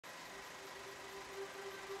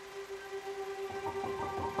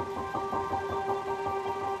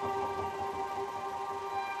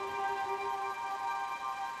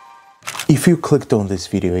If you clicked on this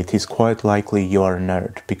video, it is quite likely you are a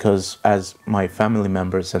nerd, because as my family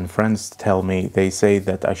members and friends tell me, they say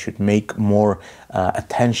that I should make more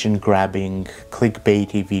attention-grabbing,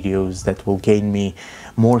 clickbaity videos that will gain me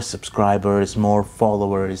more subscribers, more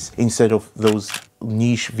followers, instead of those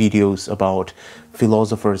niche videos about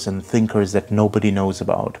philosophers and thinkers that nobody knows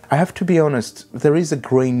about. I have to be honest, there is a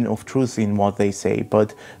grain of truth in what they say,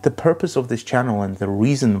 but the purpose of this channel and the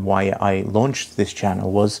reason why I launched this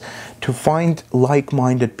channel was to find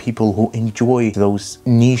like-minded people who enjoy those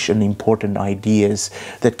niche and important ideas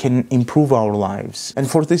that can improve our lives.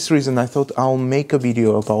 And for this reason, I thought I'll make a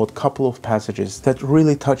video about a couple of passages that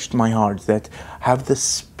really touched my heart, that have the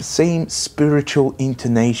same spiritual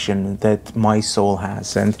intonation that my soul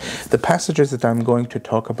has. And the passages that I'm going to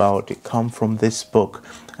talk about come from this book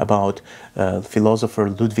about philosopher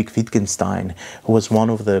Ludwig Wittgenstein, who was one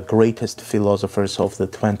of the greatest philosophers of the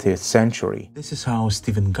 20th century. This is how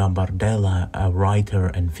Stephen Gambardella, a writer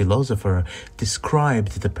and philosopher,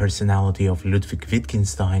 described the personality of Ludwig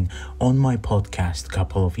Wittgenstein on my podcast a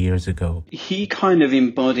couple of years ago. He kind of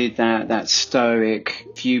embodied that stoic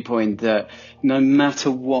viewpoint that no matter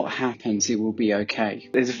what happens, it will be okay.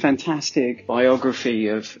 There's a fantastic biography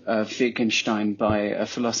of Wittgenstein by a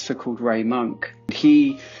philosopher called Ray Monk.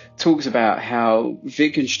 He talks about how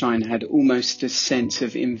Wittgenstein had almost a sense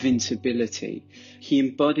of invincibility. He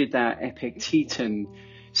embodied that Epictetan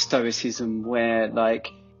stoicism where, like,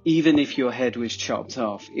 even if your head was chopped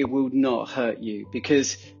off, it will not hurt you,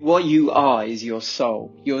 because what you are is your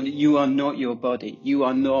soul. You are not your body. You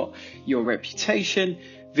are not your reputation.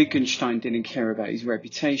 Wittgenstein didn't care about his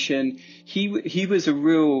reputation. He was a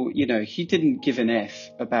real, he didn't give an F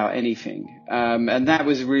about anything. And that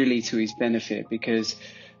was really to his benefit, because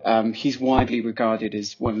he's widely regarded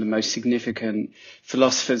as one of the most significant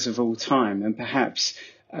philosophers of all time, and perhaps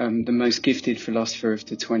the most gifted philosopher of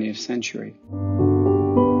the 20th century.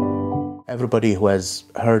 Everybody who has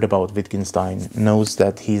heard about Wittgenstein knows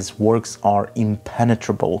that his works are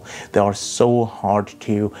impenetrable. They are so hard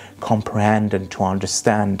to comprehend and to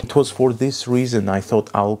understand. It was for this reason I thought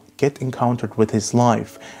I'll get encountered with his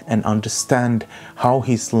life and understand how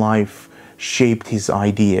his life shaped his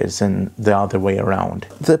ideas and the other way around.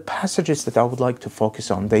 The passages that I would like to focus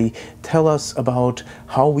on, they tell us about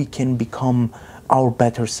how we can become our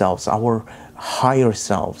better selves, our higher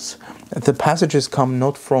selves. The passages come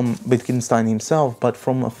not from Wittgenstein himself, but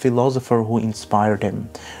from a philosopher who inspired him.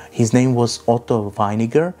 His name was Otto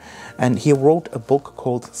Weiniger, and he wrote a book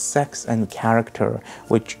called Sex and Character,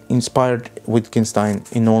 which inspired Wittgenstein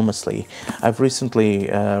enormously. I've recently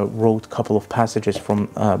wrote a couple of passages from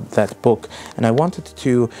that book, and I wanted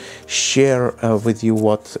to share with you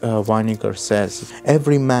what Weiniger says.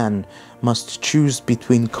 Every man must choose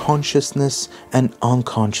between consciousness and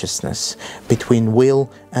unconsciousness, between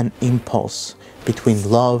will and impulse, between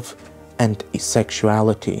love and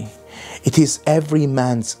sexuality. It is every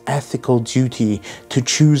man's ethical duty to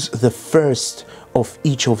choose the first of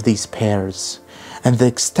each of these pairs, and the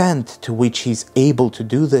extent to which he is able to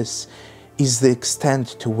do this is the extent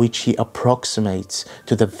to which he approximates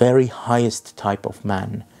to the very highest type of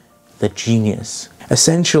man, the genius.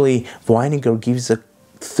 Essentially, Weiniger gives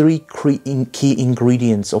three key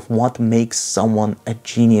ingredients of what makes someone a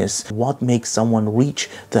genius, what makes someone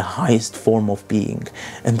reach the highest form of being.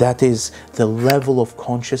 And that is the level of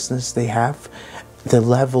consciousness they have, the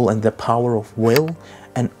level and the power of will,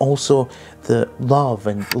 and also the love.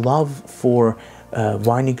 And love for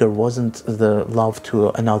Weiniger wasn't the love to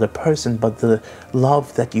another person, but the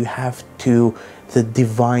love that you have to the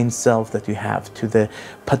divine self that you have, to the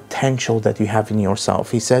potential that you have in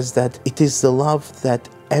yourself. He says that it is the love that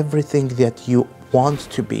everything that you want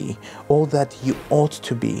to be, all that you ought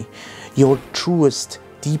to be, your truest,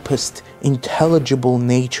 deepest, intelligible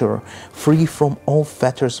nature, free from all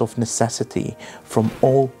fetters of necessity, from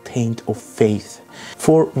all taint of faith.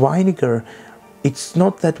 For Weiniger, it's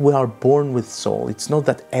not that we are born with soul, it's not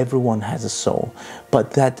that everyone has a soul,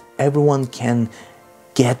 but that everyone can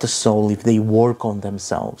get a soul if they work on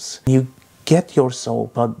themselves. You get your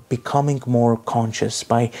soul by becoming more conscious,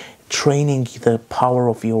 by training the power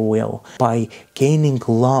of your will, by gaining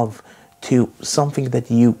love to something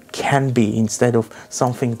that you can be instead of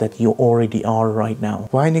something that you already are right now.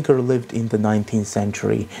 Weiniger lived in the 19th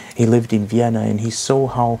century. He lived in Vienna, and he saw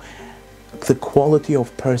how the quality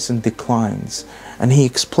of person declines. And he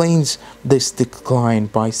explains this decline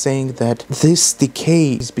by saying that this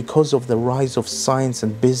decay is because of the rise of science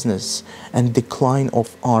and business and decline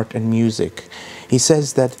of art and music. He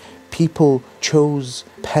says that people chose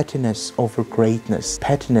pettiness over greatness.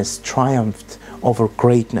 Pettiness triumphed over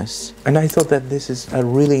greatness. And I thought that this is a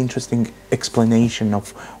really interesting explanation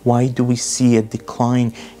of why do we see a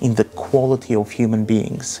decline in the quality of human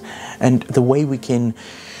beings, and the way we can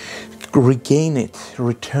regain it,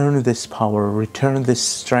 return this power, return this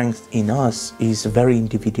strength in us is very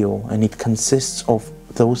individual, and it consists of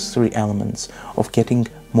those three elements of getting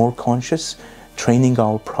more conscious, training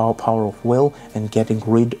our power of will, and getting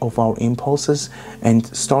rid of our impulses, and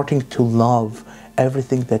starting to love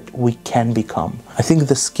everything that we can become. I think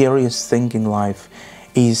the scariest thing in life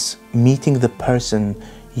is meeting the person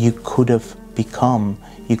you could have become,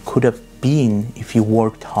 you could have been if you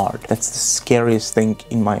worked hard. That's the scariest thing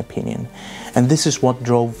in my opinion. And this is what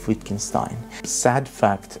drove Wittgenstein. Sad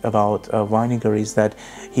fact about Weiniger is that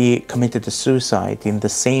he committed a suicide in the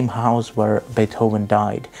same house where Beethoven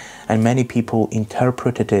died, and many people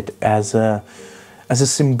interpreted it as a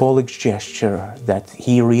symbolic gesture, that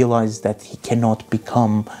he realized that he cannot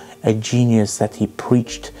become a genius that he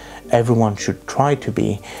preached everyone should try to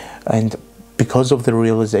be. And because of the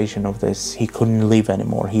realization of this, he couldn't live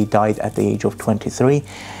anymore. He died at the age of 23.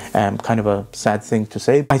 Kind of a sad thing to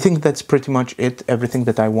say. I think that's pretty much it, everything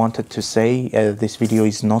that I wanted to say. This video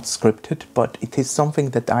is not scripted, but it is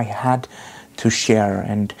something that I had to share,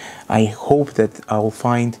 and I hope that I'll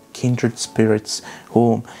find kindred spirits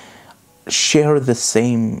who share the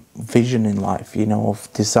same vision in life, you know,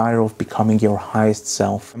 of desire of becoming your highest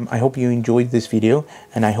self. I hope you enjoyed this video,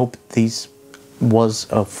 and I hope this was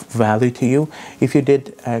of value to you. If you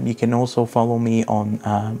did, you can also follow me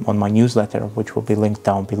on my newsletter, which will be linked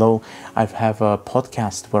down below. I have a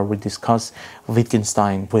podcast where we discuss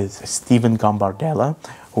Wittgenstein with Stephen Gambardella,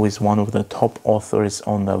 who is one of the top authors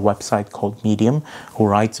on the website called Medium, who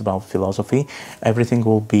writes about philosophy. Everything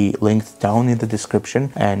will be linked down in the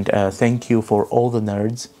description. And thank you for all the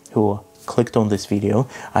nerds who clicked on this video.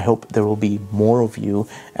 I hope there will be more of you,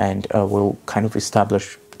 and we'll kind of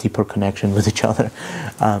establish deeper connection with each other.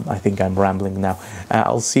 I think I'm rambling now.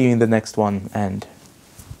 I'll see you in the next one, and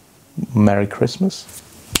Merry Christmas.